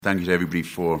Thank you to everybody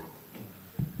for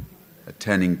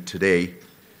attending today.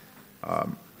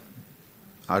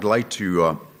 I'd like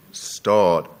to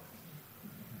start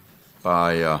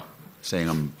by saying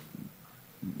I'm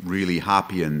really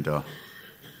happy and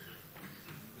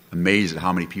amazed at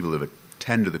how many people have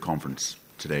attended the conference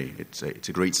today. It's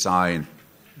a great sign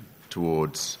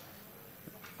towards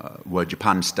where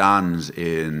Japan stands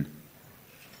in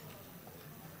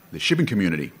the shipping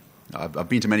community. I've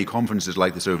been to many conferences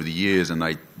like this over the years, and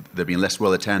they've been less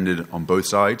well attended on both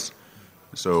sides.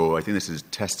 So I think this is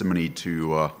testimony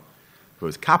to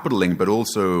both Capital Link, but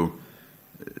also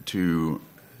to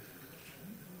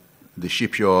the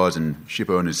shipyards and ship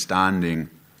owners standing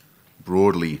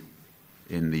broadly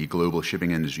in the global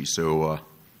shipping industry. So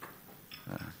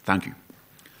thank you.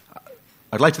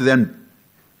 I'd like to then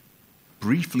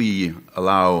briefly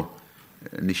allow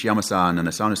Nishiyama-san and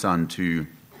Asano-san to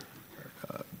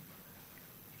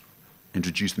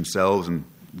introduce themselves and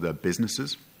their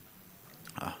businesses.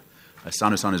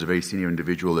 Asano-san is a very senior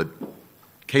individual at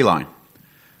K-Line,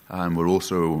 and we're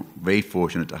also very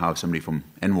fortunate to have somebody from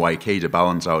NYK to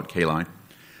balance out K-Line.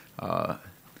 And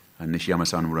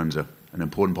Nishiyama-san runs an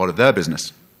important part of their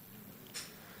business.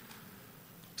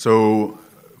 So,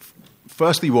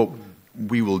 firstly, what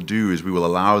we will do is we will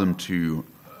allow them to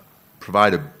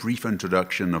provide a brief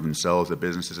introduction of themselves, their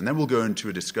businesses, and then we'll go into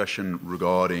a discussion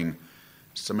regarding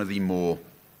some of the more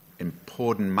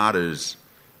important matters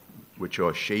which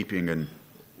are shaping and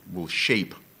will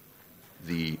shape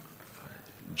the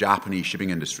Japanese shipping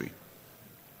industry.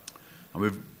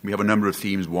 And we have a number of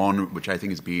themes. One, which I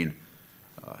think has been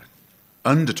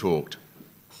under-talked,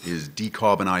 is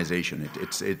decarbonization.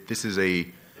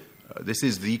 This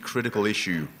is the critical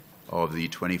issue of the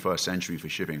 21st century for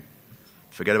shipping.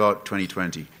 Forget about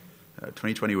 2020.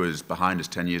 2020 was behind us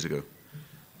 10 years ago.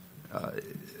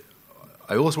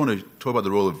 I also want to talk about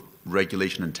the role of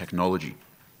regulation and technology.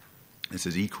 This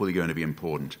is equally going to be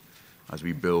important as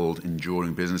we build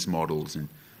enduring business models. And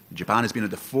Japan has been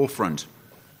at the forefront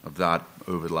of that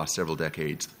over the last several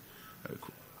decades.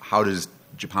 How does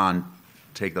Japan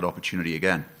take that opportunity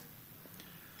again?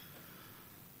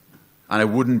 And it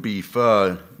wouldn't be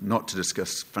fair not to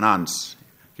discuss finance,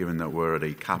 given that we're at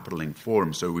a Capital Link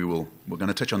forum. So we're going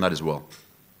to touch on that as well.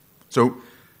 So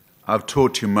I've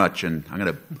talked too much, and I'm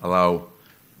going to allow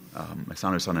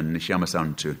Asano-san and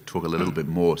Nishiyama-san to talk a little bit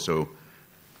more. So,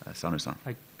 Asano-san.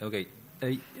 Okay.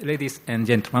 Ladies and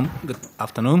gentlemen, good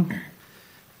afternoon.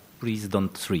 Please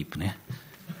don't sleep.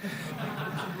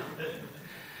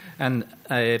 And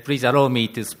please allow me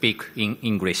to speak in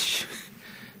English.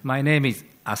 My name is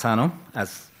Asano,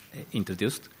 as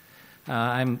introduced.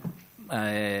 I'm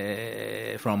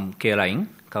from K-Line,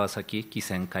 Kawasaki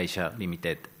Kisen Kaisha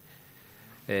Limited.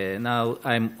 Now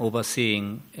I'm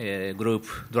overseeing group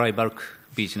dry bulk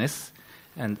business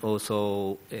and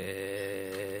also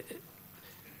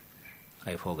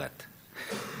I forgot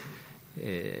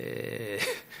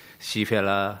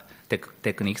seafarer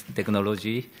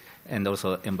technology and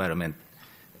also environment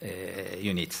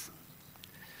units.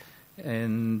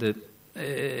 And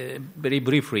very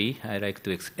briefly, I'd like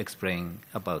to explain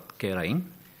about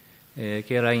K-Line.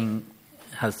 K-Line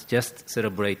has just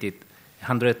celebrated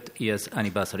 100 years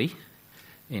anniversary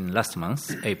in last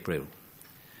month, April.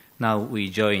 Now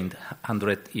we joined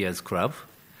 100 years club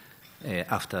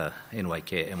after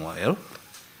NYK MOL.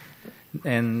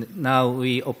 And now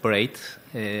we operate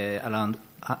around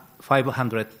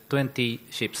 520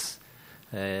 ships,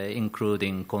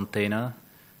 including container,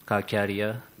 car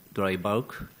carrier, dry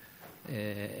bulk,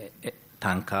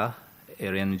 tanker,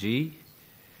 LNG,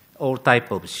 all type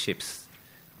of ships,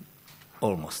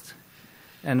 almost.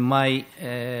 And my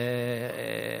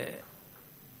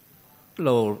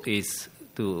role is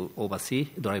to oversee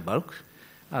dry bulk.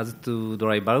 As to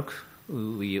dry bulk,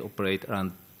 we operate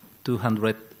around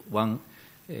 201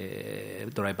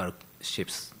 dry bulk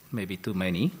ships, maybe too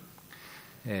many.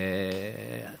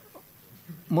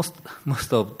 Most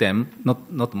of them,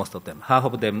 not most of them, half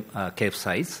of them are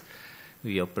Capesize.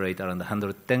 We operate around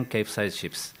 110 Capesize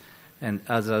ships. And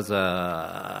others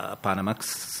are Panamax,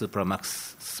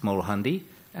 Supramax, small handy,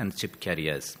 and ship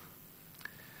carriers.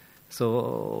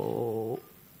 So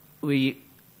we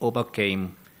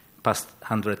overcame past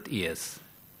 100 years.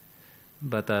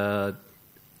 But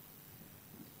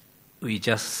we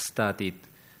just started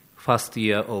first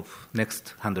year of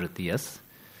next 100 years.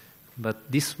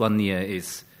 But this 1 year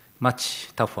is much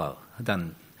tougher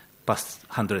than past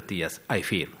 100 years, I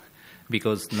feel.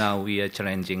 Because now we are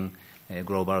challenging a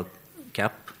global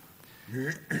gap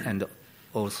and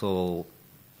also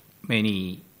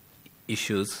many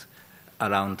issues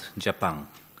around Japan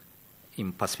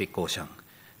in Pacific Ocean.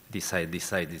 This side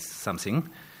is something.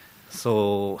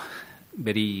 So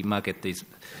very market is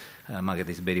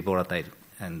very volatile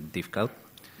and difficult.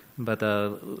 But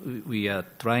we are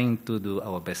trying to do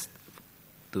our best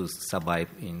to survive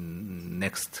in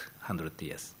next 100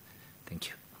 years. Thank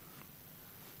you.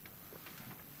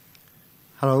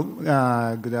 Hello,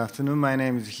 good afternoon. My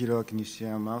name is Hiroaki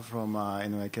Nishiyama from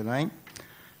NYK Line.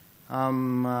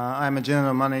 I'm a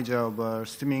general manager of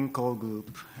Steaming Coal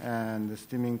Group, and the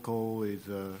Steaming Coal is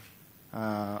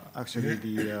actually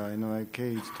the NYK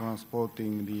is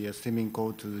transporting the steaming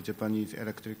coal to the Japanese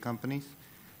electric companies,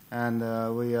 and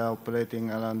we are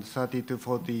operating around 30 to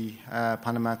 40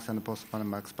 Panamax and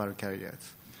post-Panamax bulk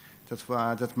carriers.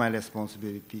 That's my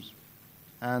responsibility.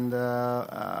 And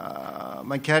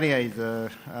my career is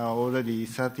already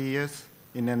 30 years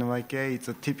in NYK. It's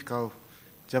a typical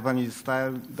Japanese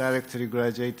style, directly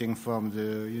graduating from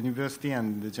the university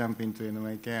and jump into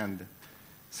NYK, and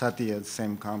 30 years,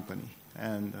 same company.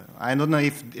 And I don't know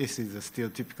if this is still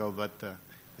typical, but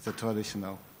it's a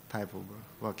traditional type of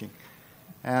working.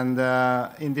 And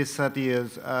in these 30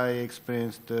 years, I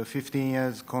experienced 15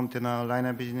 years container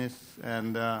liner business,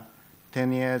 and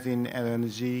 10 years in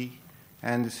LNG,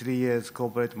 and 3 years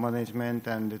corporate management,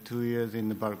 and 2 years in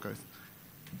the bulkers.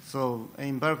 So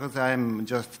in bulkers, I'm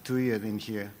just 2 years in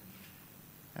here.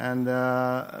 And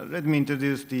let me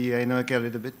introduce the NYK a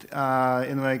little bit.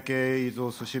 NYK is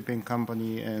also a shipping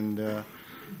company, and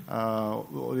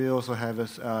we also have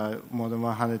more than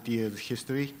 100 years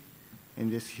history in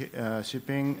this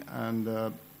shipping.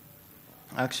 And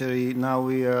actually, now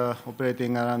we are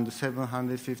operating around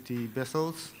 750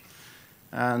 vessels.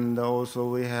 And also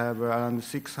we have around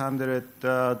 600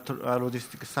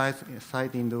 logistics sites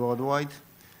in the worldwide.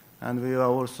 And we are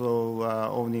also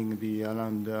owning the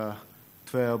around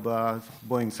 12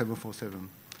 Boeing 747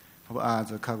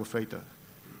 as a cargo freighter.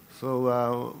 So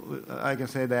I can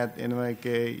say that NYK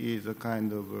is a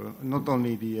kind of not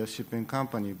only the shipping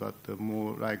company, but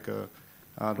more like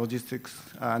logistics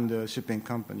and shipping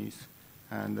companies.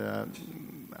 And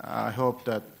I hope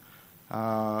that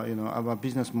our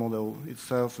business model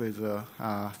itself is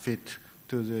fit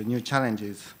to the new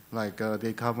challenges like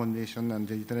decarbonization and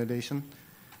digitalization.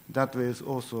 That will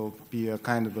also be a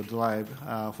kind of a drive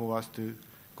for us to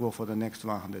go for the next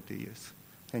 100 years.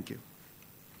 Thank you.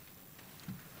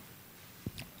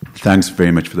 Thanks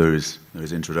very much for those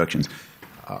introductions.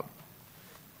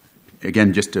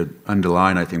 Again, just to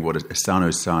underline, I think what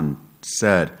Asano-san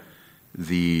said,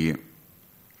 the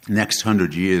next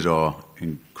 100 years are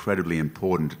incredibly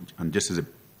important. And just as a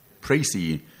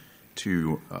précis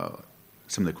to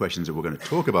some of the questions that we're going to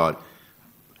talk about,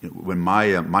 when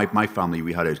my family,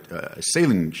 we had a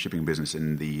sailing shipping business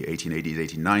in the 1880s,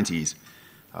 1890s,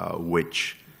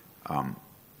 which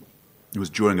was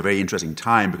during a very interesting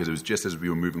time because it was just as we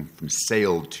were moving from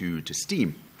sail to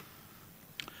steam.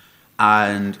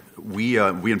 And we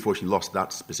unfortunately lost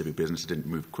that specific business. It didn't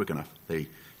move quick enough. They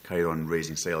carried on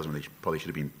raising sails when they probably should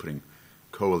have been putting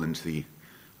coal into the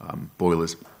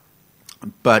boilers.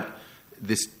 But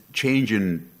this change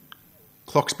in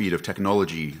clock speed of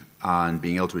technology and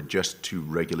being able to adjust to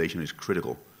regulation is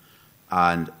critical.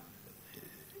 And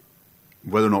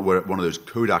whether or not we're at one of those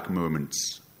Kodak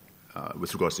moments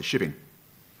with regards to shipping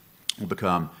will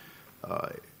become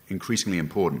increasingly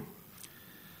important.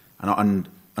 And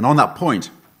on that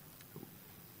point,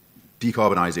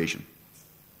 decarbonization.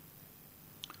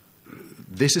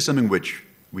 This is something which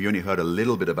we only heard a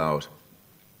little bit about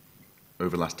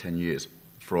over the last 10 years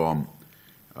from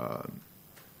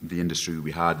the industry.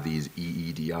 We had these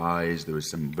EEDIs. There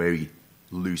was some very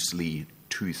loosely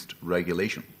toothed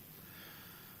regulation.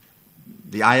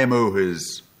 The IMO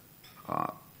has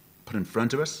put in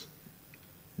front of us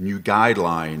new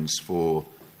guidelines for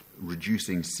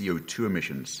reducing CO2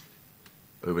 emissions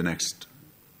over the next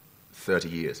 30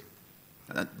 years.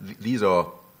 And these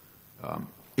are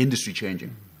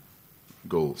industry-changing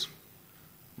goals,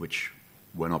 which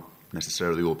we're not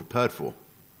necessarily all prepared for.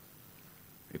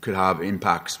 It could have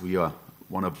impacts. We are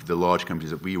one of the large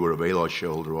companies that we were a very large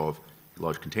shareholder of, a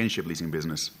large container ship leasing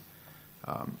business.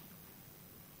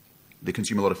 They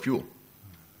consume a lot of fuel.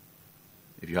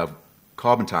 If you have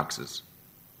carbon taxes,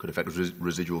 could affect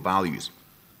residual values,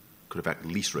 could affect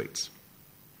lease rates,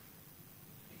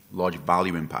 large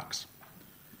value impacts.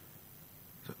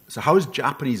 So how is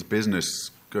Japanese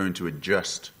business going to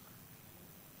adjust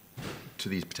to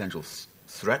these potential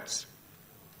threats?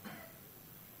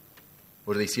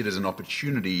 Or do they see it as an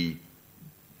opportunity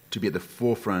to be at the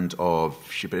forefront of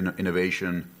ship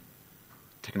innovation,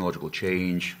 technological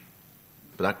change?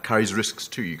 But that carries risks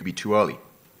too. You could be too early.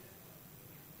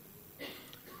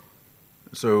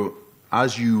 So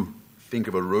as you think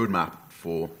of a roadmap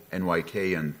for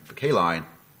NYK and for K-Line,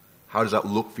 how does that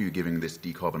look for you given this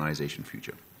decarbonization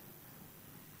future?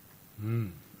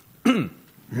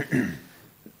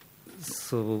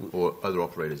 So, or other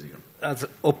operators even? As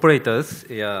operators,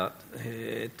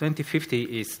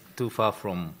 2050 is too far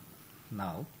from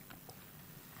now.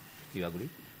 You agree?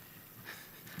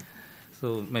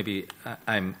 So maybe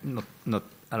I'm not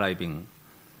arriving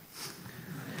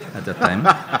at that time.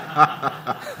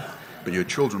 But your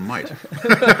children might.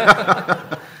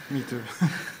 Me too.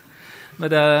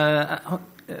 But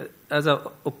as an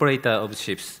operator of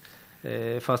ships,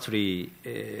 firstly,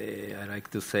 I like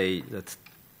to say that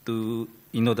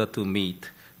in order to meet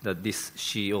this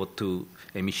CO2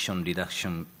 emission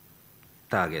reduction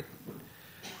target,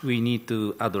 we need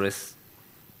to address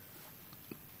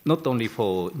not only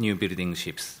for new building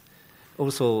ships,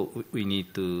 also we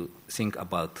need to think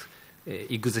about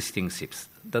existing ships.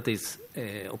 That is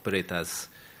operators'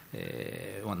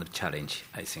 one of the challenge,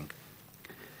 I think.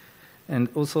 And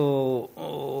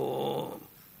also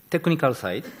technical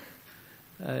side,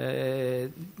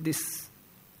 this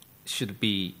should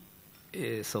be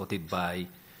sorted by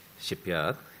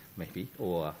shipyard, maybe,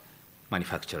 or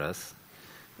manufacturers.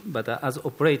 But as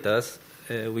operators,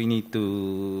 we need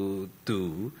to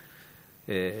do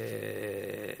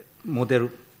model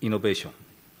innovation,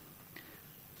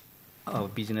 our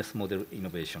business model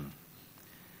innovation,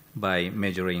 by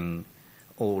measuring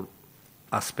all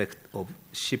aspects of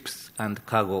ships and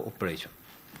cargo operation.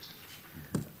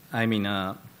 I mean,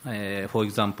 for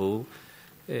example,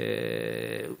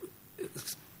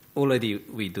 already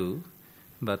we do,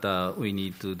 but we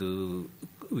need to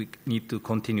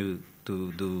continue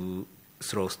to do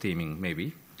slow steaming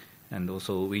maybe, and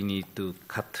also we need to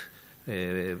cut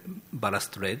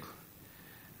ballast rate,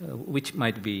 which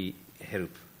might be help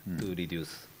to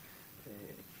reduce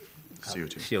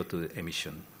CO2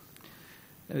 emission.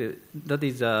 That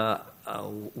is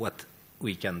what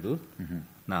we can do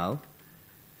now.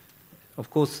 Of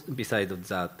course, besides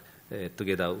that,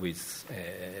 together with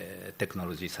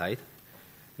technology side,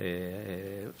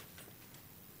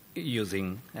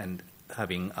 using and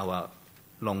having our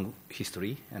long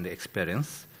history and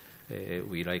experience,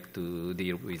 we like to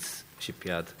deal with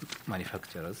shipyard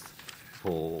manufacturers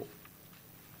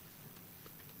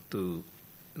to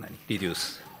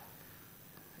reduce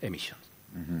emissions.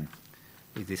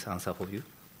 Is this answer for you?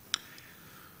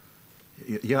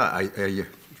 Yeah, I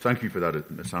thank you for that,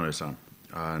 Asano-san.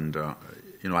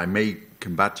 And I may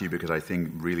come back to you because I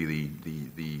think really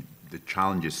the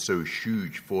challenge is so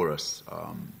huge for us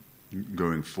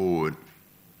going forward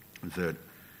that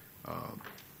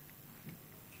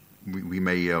we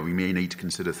may need to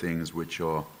consider things which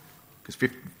are,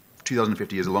 because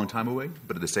 2050 is a long time away,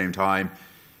 but at the same time,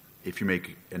 if you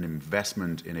make an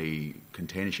investment in a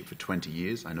container ship for 20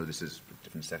 years, I know this is a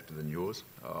different sector than yours,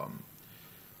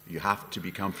 you have to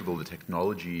be comfortable the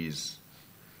technologies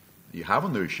you have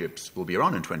on those ships will be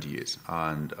around in 20 years.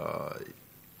 And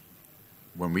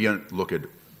when we look at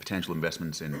potential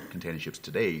investments in container ships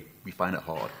today, we find it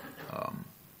hard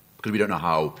because we don't know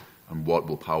how and what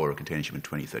will power a container ship in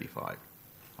 2035.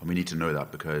 And we need to know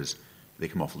that because they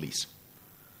come off lease.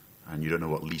 And you don't know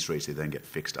what lease rates they then get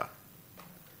fixed at.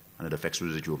 And it affects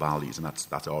residual values, and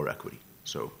that's our equity.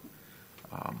 So,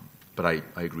 but I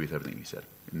agree with everything you said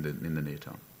in the near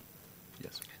term.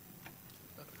 Yes.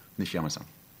 Nishiyama-san.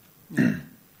 Yeah.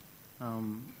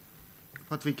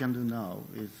 What we can do now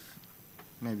is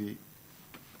maybe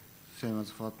same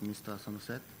as what Mr. Asano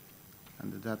said,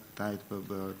 and that type of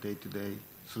day-to-day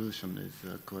solution is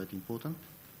quite important.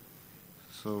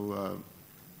 So,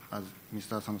 as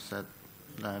Mr. Asano said,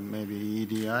 maybe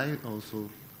EDI also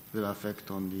will affect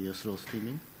on the slow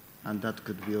steaming, and that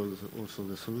could be also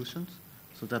the solutions.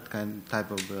 So that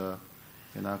type of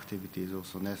activity is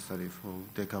also necessary for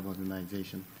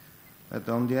decarbonization. But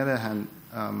on the other hand,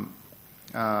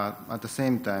 at the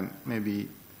same time, maybe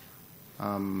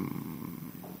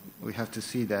we have to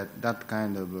see that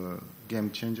kind of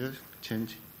game change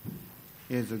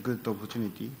is a good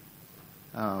opportunity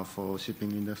for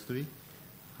shipping industry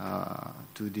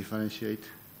to differentiate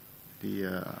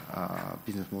the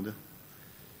business model.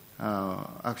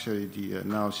 Actually, the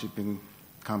now shipping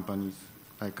companies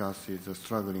like us is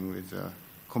struggling with a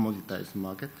commoditized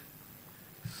market.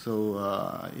 So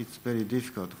it's very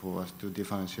difficult for us to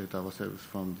differentiate ourselves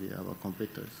from our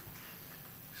competitors.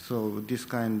 So this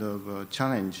kind of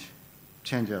challenge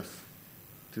changes us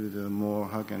to the more,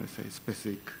 how can I say,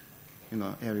 specific,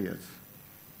 areas.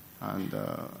 And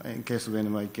in case of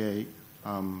NYK,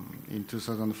 in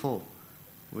 2004,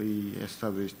 we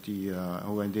established the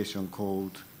organization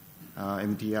called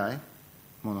MTI,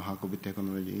 Monohakobi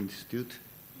Technology Institute.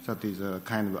 That is a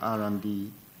kind of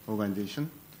R&D organization.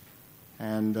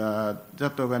 And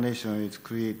that organization is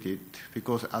created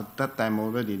because at that time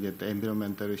already that the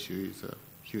environmental issue is a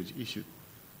huge issue.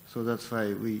 So that's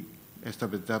why we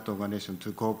established that organization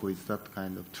to cope with that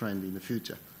kind of trend in the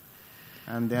future.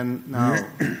 And then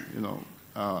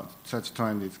now, such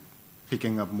trend is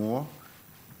picking up more.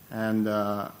 And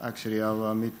actually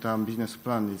our midterm business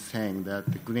plan is saying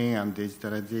that green and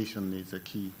digitalization is a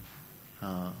key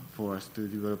for us to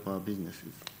develop our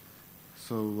businesses.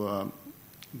 So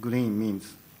green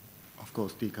means, of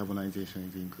course, decarbonization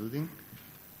is including.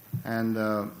 And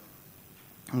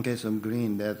in case of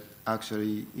green, that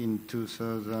actually in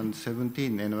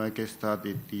 2017, NYK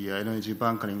started the energy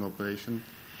bunkering operation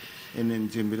in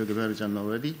Zimbabwe, Belgium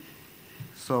already.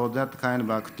 So that kind of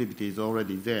activity is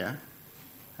already there.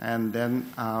 And then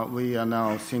we are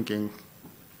now thinking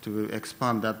to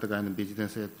expand that kind of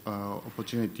business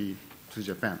opportunity to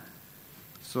Japan.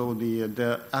 So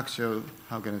the actual,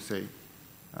 how can I say,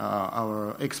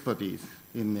 our expertise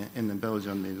in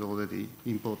Belgium is already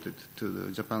imported to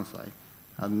the Japan side.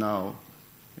 And now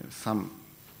some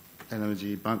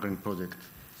energy bunkering project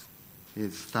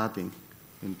is starting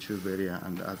in Chubu area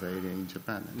and other area in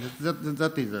Japan. And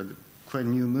that is a quite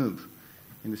new move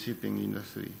in the shipping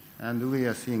industry. And we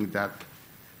are seeing that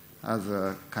as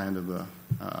a kind of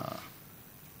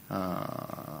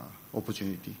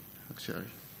opportunity, actually.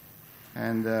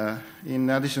 And in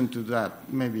addition to that,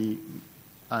 maybe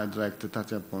I'd like to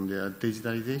touch upon the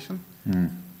digitalization.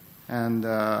 And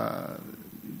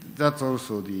that's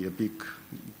also the big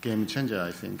game changer,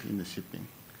 I think, in the shipping.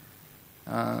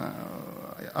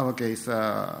 Our case,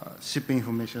 shipping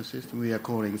information system, we are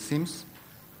calling SIMS.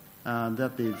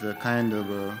 That is a kind of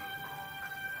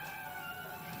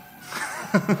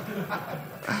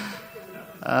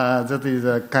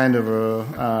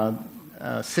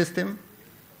a system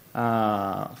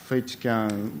which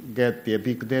can get the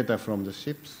big data from the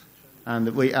ships,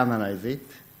 and we analyze it,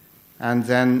 and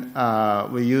then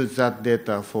we use that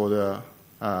data for the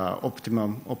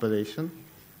optimum operation.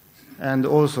 And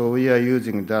also we are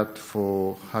using that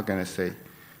for, how can I say,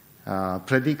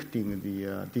 predicting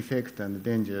the defect and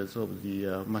dangers of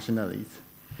the machineries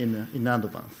in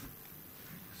advance.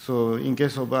 So in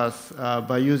case of us,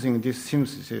 by using this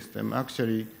SIMS system,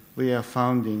 actually we are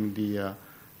finding the,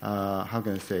 how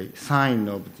can I say, sign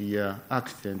of the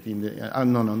accident in the,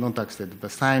 not accident,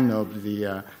 but sign of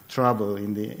the trouble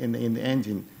in the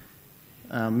engine.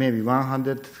 Maybe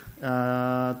 100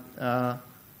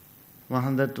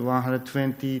 to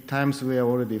 120 times we are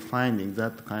already finding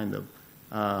that kind of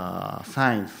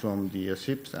signs from the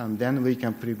ships, and then we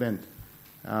can prevent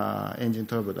engine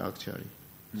trouble actually.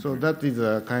 So that is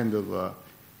a kind of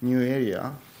new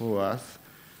area for us,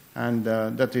 and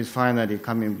that is finally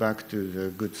coming back to the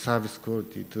good service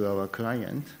quality to our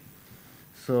client.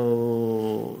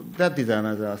 So that is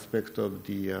another aspect of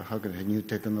the how can I say, new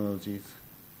technologies,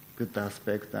 good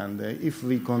aspect. And if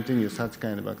we continue such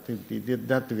kind of activity,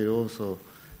 that will also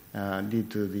lead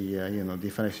to the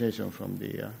differentiation from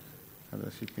the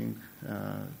other shipping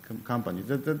companies.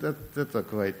 That's a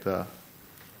quite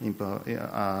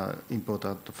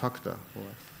important factor for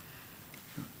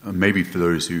us. Maybe for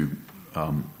those who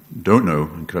don't know,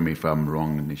 and correct me if I'm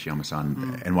wrong,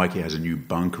 Nishiyama-san, NYK has a new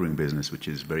bunkering business which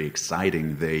is very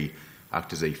exciting. They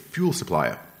act as a fuel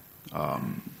supplier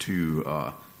to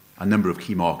a number of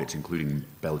key markets, including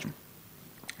Belgium.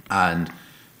 And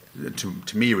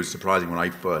to me, it was surprising when I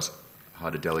first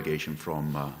had a delegation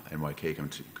from NYK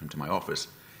come to my office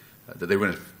that they were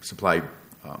going to supply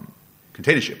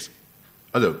container ships,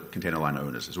 other container liner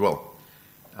owners as well.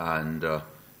 And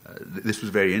this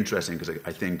was very interesting because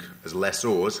I think as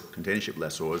lessors, container ship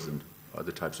lessors and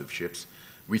other types of ships,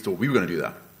 we thought we were going to do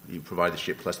that. You provide the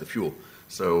ship plus the fuel.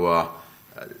 So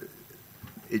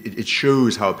it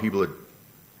shows how people are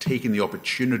taking the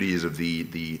opportunities of the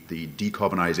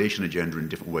decarbonization agenda in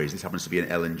different ways. This happens to be an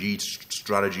LNG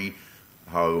strategy,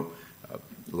 how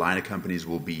liner companies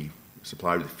will be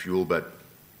supplied with fuel, but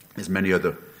there's many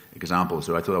other examples.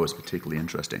 So I thought that was particularly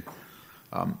interesting.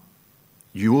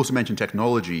 You also mentioned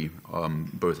technology,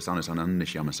 both Asano-san and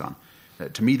Nishiyama-san.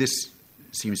 To me, this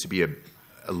seems to be a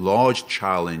large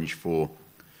challenge for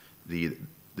the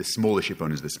smaller ship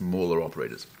owners, the smaller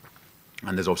operators.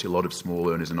 And there's obviously a lot of small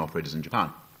owners and operators in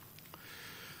Japan.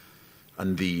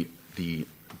 And the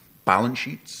balance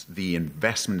sheets, the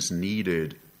investments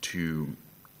needed to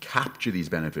capture these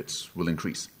benefits will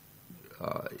increase.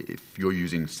 If you're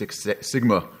using Six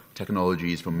Sigma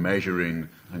technologies for measuring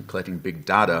and collecting big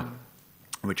data,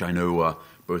 which I know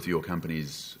both of your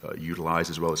companies utilize,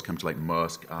 as well as companies like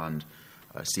Maersk and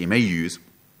CMA use,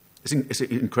 it's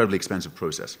an incredibly expensive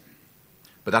process.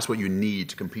 But that's what you need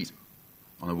to compete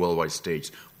on a worldwide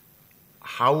stage.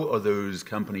 how are those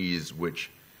companies which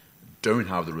don't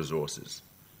have the resources,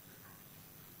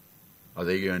 are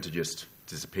they going to just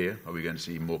disappear? Are we going to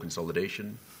see more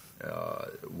consolidation?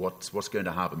 What's going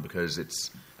to happen? Because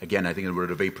it's, again, I think we're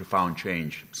at a very profound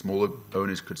change. Smaller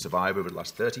owners could survive over the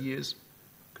last 30 years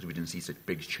because we didn't see such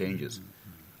big changes.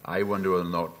 I wonder whether or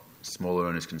not smaller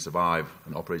owners can survive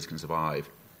and operators can survive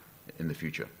in the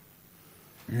future.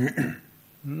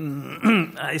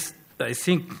 I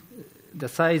think the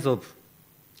size of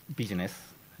business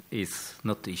is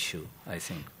not the issue, I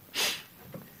think.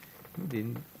 The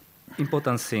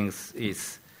important thing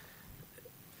is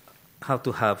how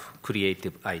to have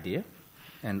creative idea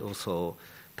and also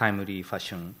timely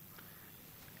fashion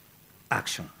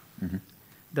action. Mm-hmm.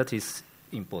 That is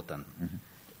important. Mm-hmm.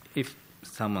 If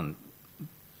someone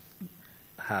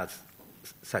has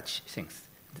such things,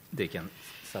 they can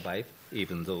survive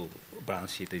even though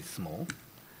balance sheet is small.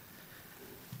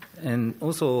 And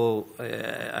also,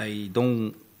 I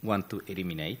don't want to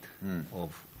eliminate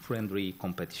of friendly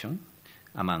competition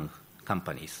among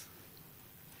companies.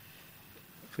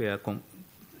 Fair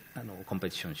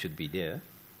competition should be there.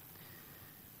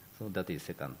 So that is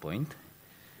second point.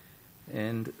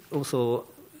 And also,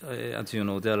 as you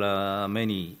know, there are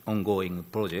many ongoing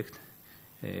projects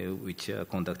which are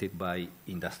conducted by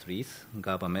industries,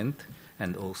 government,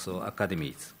 and also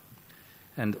academies.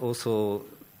 And also,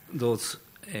 those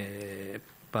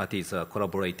parties are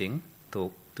collaborating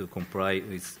to comply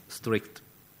with strict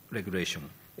regulation,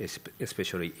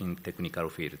 especially in technical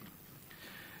field.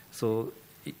 So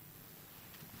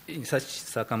in such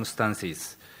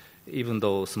circumstances, even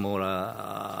though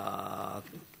smaller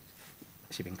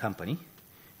shipping company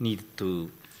need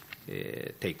to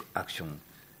take action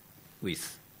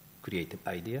with creative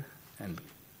idea and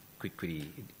quickly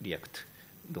react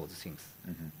those things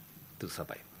to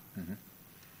survive. Mm-hmm.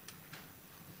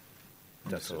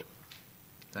 That's all.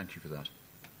 Thank you for that.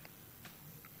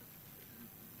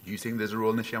 Do you think there's a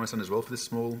role in Nishiyama-san as well for this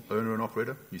small owner and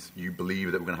operator? You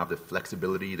believe that we're going to have the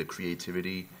flexibility, the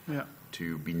creativity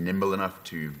to be nimble enough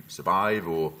to survive,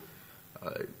 or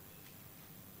are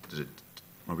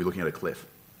we looking at a cliff?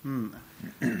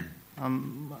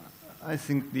 I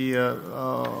think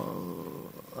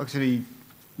actually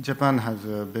Japan has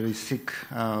a very thick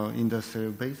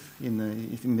industrial base in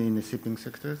the shipping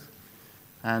sectors.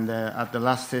 And at the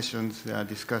last sessions,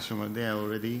 discussion was there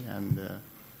already, and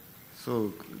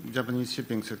so Japanese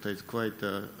shipping sector is quite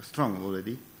strong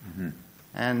already. Mm-hmm.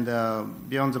 And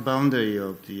beyond the boundary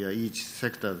of each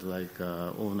sector, like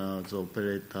owners,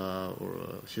 operator,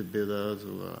 or shipbuilders,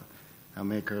 or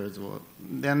makers,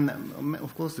 then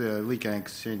of course we can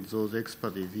exchange those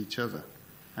expertise each other,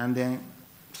 and then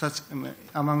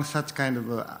under such kind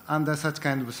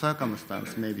of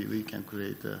circumstance, maybe we can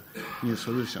create new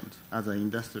solutions as an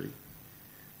industry.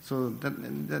 So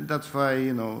that's why,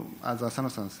 as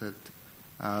Asano-san said,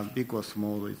 big or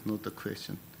small is not a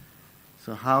question.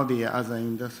 So how as an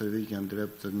industry we can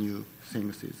develop the new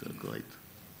things is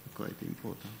quite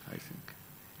important, I think.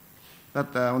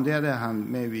 But on the other hand,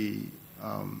 maybe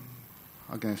how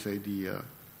can I say, the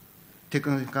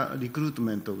technical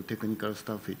recruitment of technical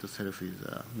staff itself is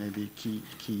maybe key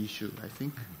issue, I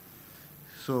think.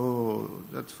 So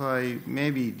that's why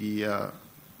maybe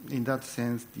in that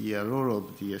sense the role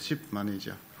of the ship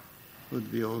manager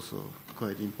would be also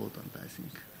quite important, I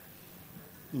think.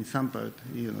 In some part,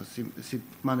 ship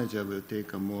manager will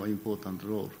take a more important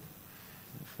role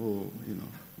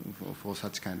for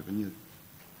such kind of new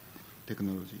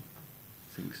technology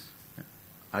things. Yeah.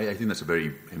 I think that's a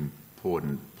very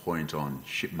important point on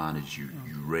ship managers you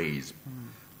raise.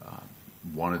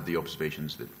 One of the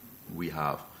observations that we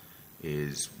have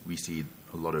is we see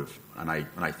a lot of, and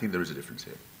I think there is a difference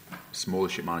here. Smaller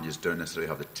ship managers don't necessarily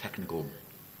have the technical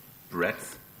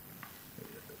breadth,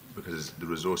 because the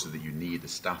resources that you need, the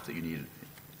staff that you need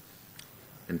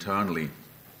internally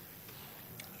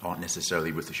aren't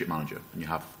necessarily with the ship manager. And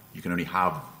you can only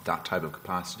have that type of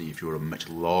capacity if you're a much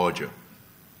larger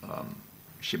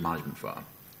ship management firm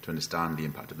to understand the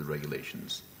impact of the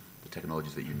regulations, the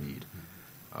technologies that you need.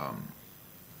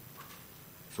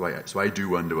 So I do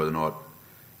wonder whether or not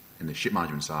in the ship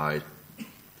management side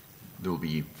there will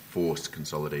be forced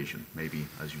consolidation. Maybe,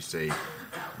 as you say,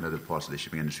 in other parts of the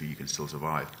shipping industry you can still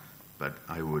survive. But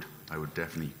I would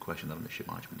definitely question that on the ship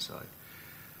management side.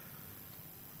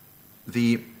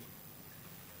 The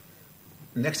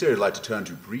next area I'd like to turn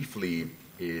to briefly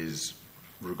is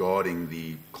regarding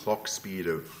the clock speed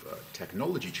of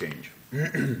technology change.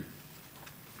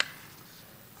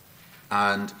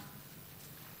 And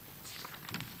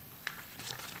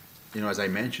as I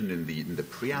mentioned in the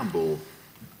preamble,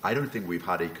 I don't think we've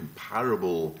had a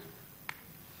comparable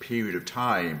period of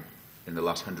time in the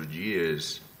last 100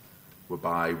 years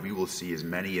whereby we will see as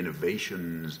many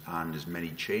innovations and as many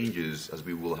changes as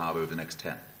we will have over the next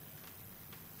 10.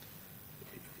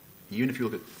 Even if you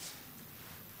look at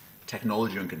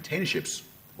technology on container ships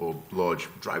or large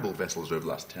dry bulk vessels over the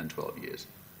last 10, 12 years,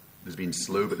 there's been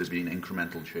slow, but there's been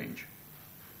incremental change.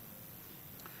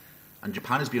 And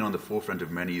Japan has been on the forefront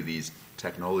of many of these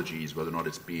technologies, whether or not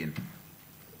it's been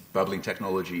bubbling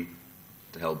technology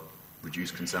to help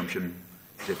reduce consumption,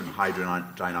 different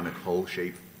hydrodynamic hull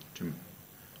shape to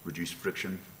reduce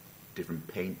friction, different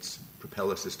paints,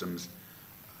 propeller systems.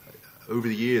 Over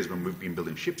the years, when we've been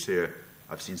building ships here,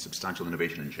 I've seen substantial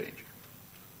innovation and change.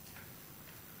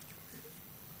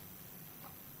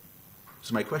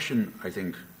 So my question, I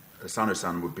think,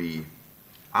 Asano-san, would be,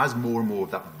 as more and more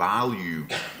of that value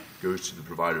goes to the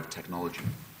provider of technology,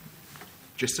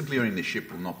 just simply owning the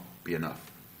ship will not be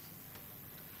enough.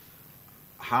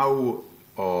 How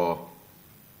are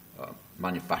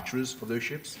manufacturers of those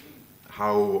ships,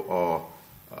 how are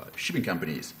shipping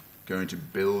companies going to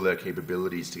build their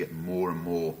capabilities to get more and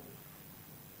more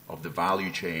of the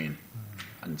value chain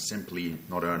and simply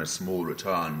not earn a small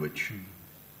return, which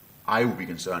I would be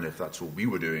concerned if that's what we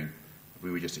were doing. If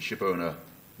we were just a ship owner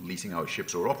leasing out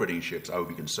ships or operating ships, I would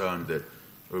be concerned that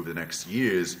over the next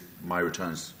years, my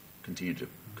returns continue to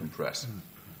compress.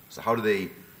 So how are they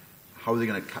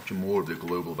going to capture more of the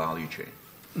global value chain?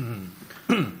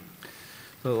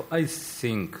 So I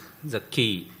think the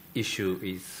key issue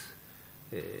is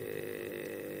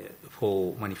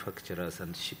for manufacturers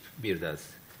and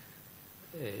shipbuilders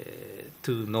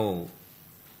to know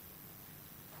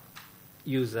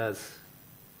users'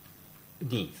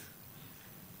 needs,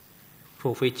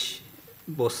 for which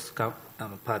both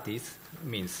parties,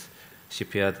 means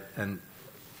shipyard and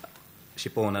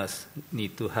ship owners,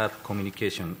 need to have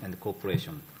communication and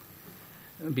cooperation.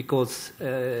 Because,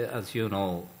 as you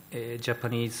know,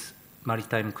 Japanese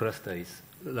maritime cluster is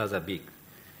rather big.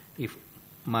 If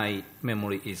my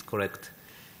memory is correct,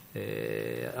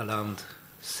 around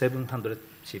 700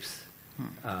 ships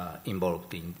are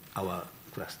involved in our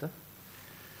cluster,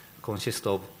 consist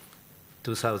of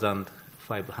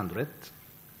 2,500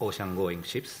 ocean-going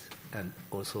ships and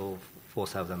also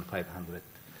 4,500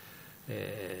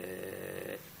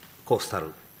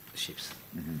 coastal ships.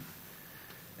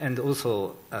 And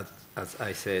also, as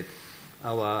I said,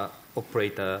 our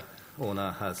operator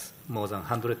owner has more than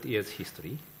 100 years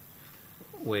history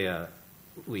where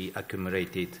we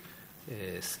accumulated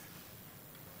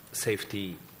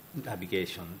safety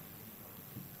navigation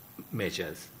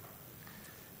measures.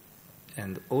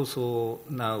 And also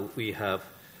now we have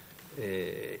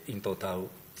in total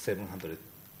 700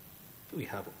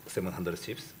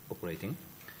 ships operating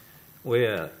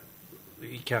where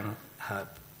we can have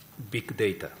big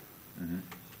data.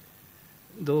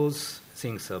 Those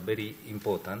things are very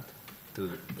important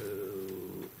to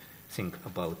think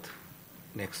about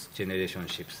next generation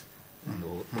ships and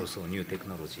also new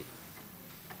technology.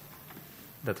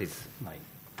 That is my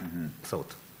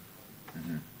thought.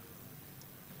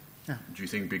 Yeah. Do you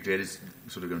think big data is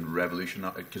sort of going to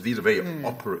revolutionize? Because these are very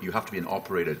you have to be an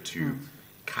operator to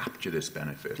capture this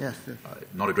benefit. Yes.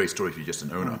 Not a great story if you're just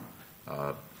an owner.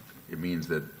 It means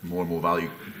that more and more value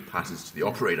passes to the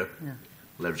operator,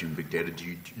 leveraging big data.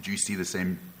 Do you see the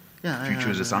same future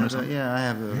as Asano-san? I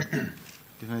have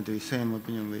definitely the same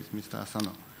opinion with Mr.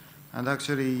 Asano. And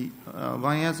actually,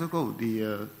 1 year ago,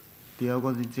 the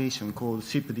organization called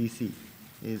ShipDC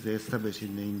is established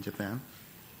in Japan.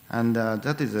 And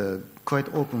that is a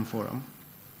quite open forum.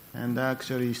 And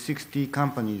actually 60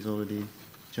 companies already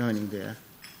joining there.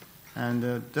 And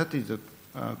that is a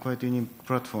quite unique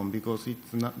platform because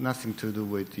it's nothing to do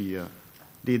with the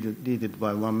did it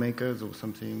by one makers or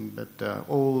something, but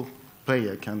all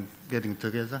players can getting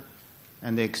together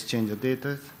and they exchange the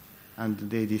data and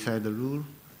they decide the rule.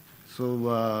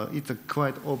 So it's a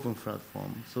quite open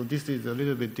platform. So this is a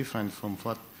little bit different from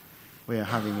what we are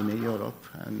having in Europe,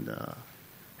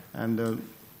 and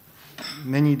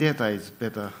many data is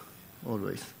better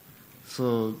always.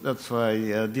 So that's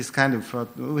why this kind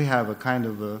of we have a kind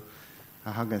of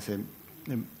how can I say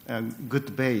a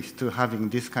good base to having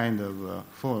this kind of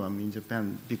forum in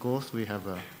Japan because we have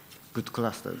good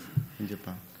clusters in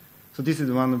Japan. So this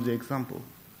is one of the examples.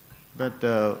 But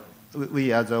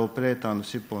we as an operator and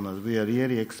ship owners, we are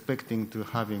really expecting to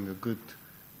having a good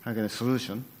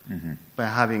solution by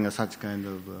having such kind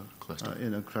of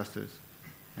clusters,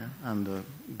 and a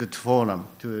good forum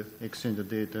to exchange the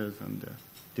data and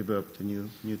develop the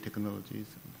new technologies.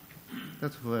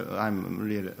 That's where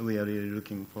we are really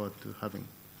looking forward to having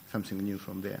something new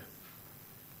from there.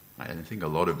 I think a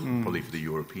lot of, probably for the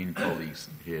European colleagues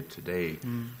here today,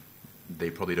 they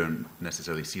probably don't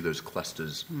necessarily see those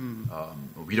clusters. Or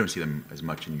we don't see them as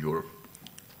much in Europe.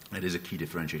 It is a key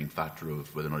differentiating factor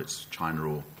of whether or not it's China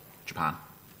or Japan.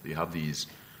 You have these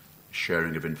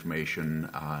sharing of information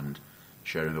and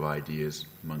sharing of ideas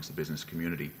amongst the business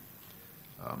community.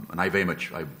 And I very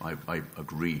much, I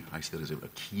agree. I see that as a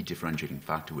key differentiating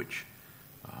factor which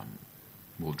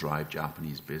will drive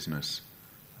Japanese business.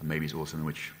 And maybe it's also something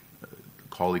which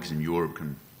colleagues in Europe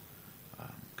can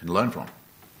learn from.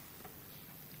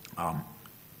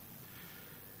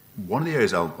 One of the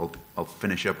areas I'll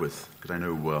finish up with, because I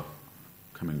know we're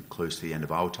coming close to the end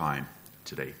of our time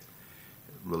today,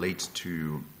 relates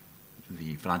to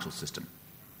the financial system.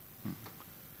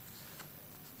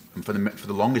 And for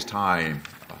the longest time,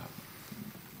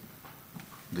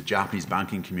 the Japanese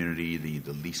banking community,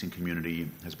 the leasing community,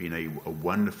 has been a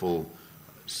wonderful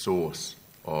source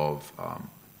of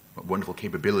a wonderful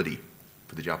capability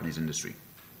for the Japanese industry.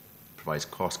 It provides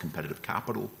cost-competitive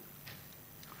capital,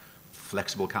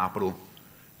 flexible capital,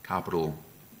 capital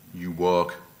you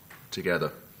work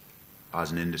together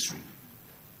as an industry.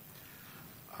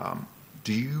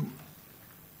 Do you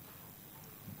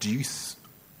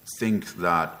think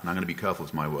that, and I'm going to be careful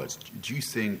with my words, do you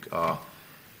think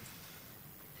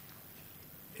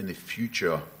in the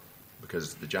future,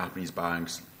 because the Japanese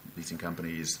banks, leasing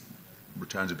companies,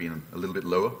 returns have been a little bit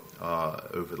lower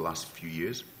over the last few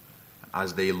years,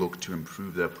 as they look to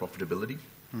improve their profitability,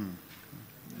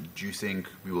 do you think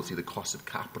we will see the cost of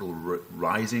capital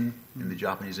rising in the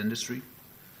Japanese industry?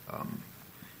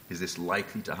 Is this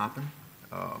likely to happen?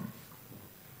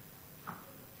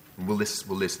 Will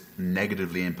this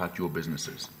negatively impact your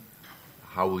businesses?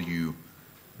 How will you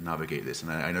navigate this?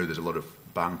 And I know there's a lot of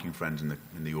banking friends in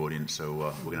the audience, so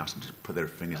we're going to ask them to put their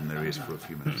fingers in their ears for a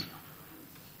few minutes.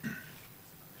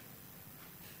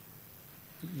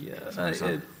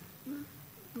 Yeah,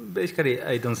 basically,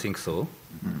 I don't think so.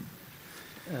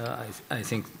 I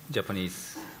think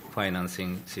Japanese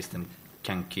financing system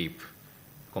can keep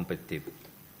competitive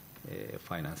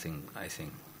financing, I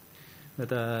think.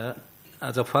 But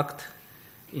as a fact,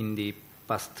 in the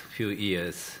past few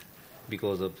years,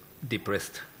 because of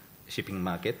depressed shipping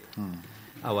market,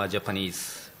 our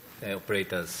Japanese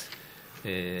operators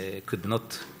could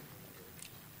not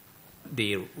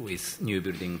deal with new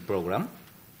building program.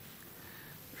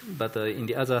 But in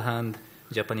the other hand,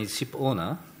 Japanese ship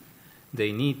owner,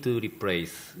 they need to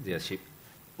replace their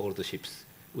old ships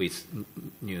with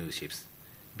new ships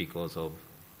because of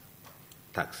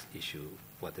tax issue,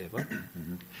 whatever.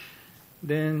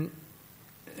 Then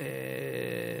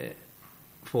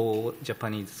for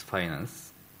Japanese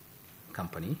finance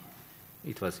company,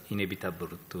 it was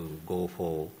inevitable to go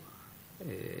for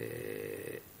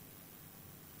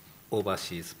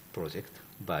overseas project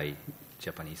by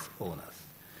Japanese owners.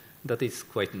 That is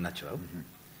quite natural.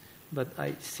 But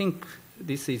I think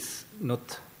this is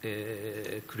not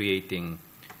creating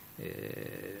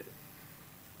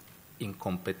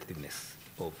incompetitiveness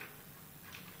of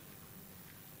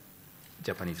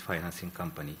Japanese financing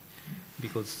company,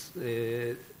 because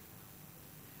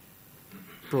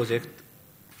project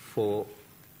for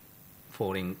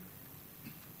foreign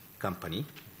company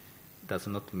does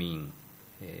not mean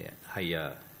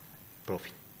higher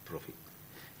profit.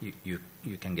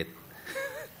 You can get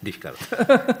difficult.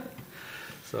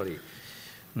 Sorry.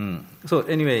 So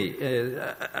anyway,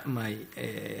 my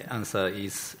answer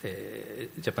is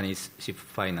Japanese ship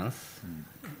finance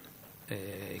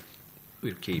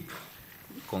will keep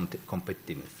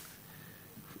competitiveness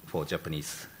for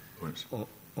Japanese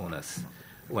owners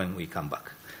when we come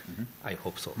back. I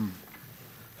hope so.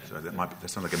 So that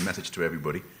sounds like a message to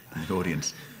everybody in the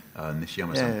audience.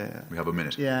 Nishiyama-san, we have a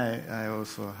minute. Yeah, I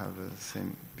also have the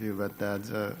same view, but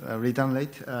the return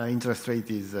rate, interest rate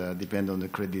is depend on the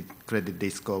credit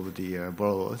risk of the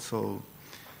borrower. So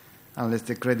unless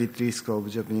the credit risk of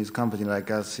Japanese company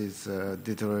like us is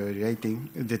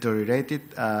deteriorated,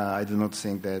 I do not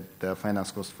think that the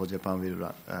finance cost for Japan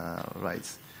will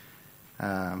rise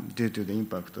due to the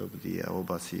impact of the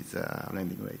overseas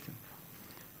lending rate.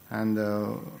 And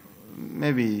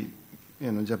maybe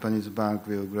Japanese bank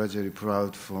will gradually pull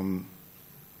out from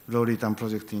low return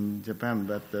project in Japan,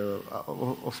 but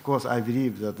of course I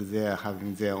believe that they are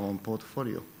having their own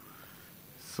portfolio.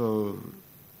 So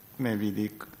maybe the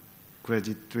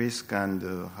credit risk and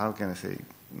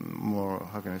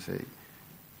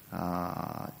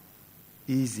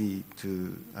easy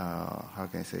to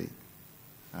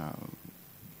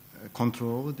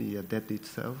control the debt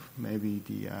itself. Maybe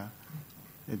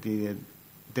the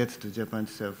debt to Japan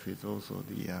itself is also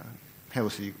the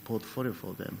healthy portfolio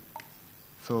for them.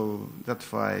 So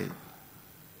that's why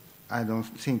I don't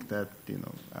think that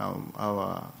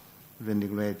our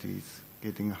lending rate is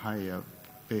getting higher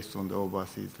based on the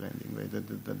overseas lending rate.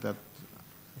 That's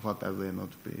what I will not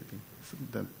believe in. So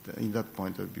that in that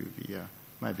point of view,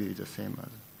 my view is the same as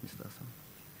Mr. San.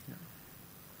 Yeah.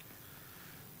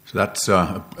 So that's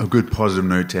a good positive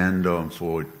note to end on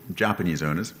for Japanese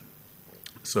owners.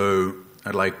 So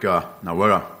I'd like, now we're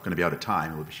going to be out of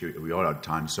time, we are out of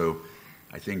time, so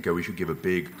I think we should give a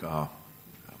big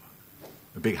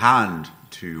hand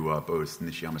to both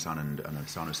Nishiyama-san and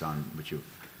Asano-san, which have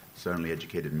certainly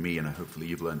educated me, and hopefully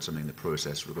you've learned something in the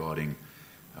process regarding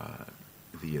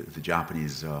the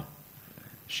Japanese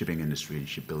shipping industry and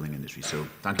shipbuilding industry. So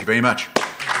thank you very much.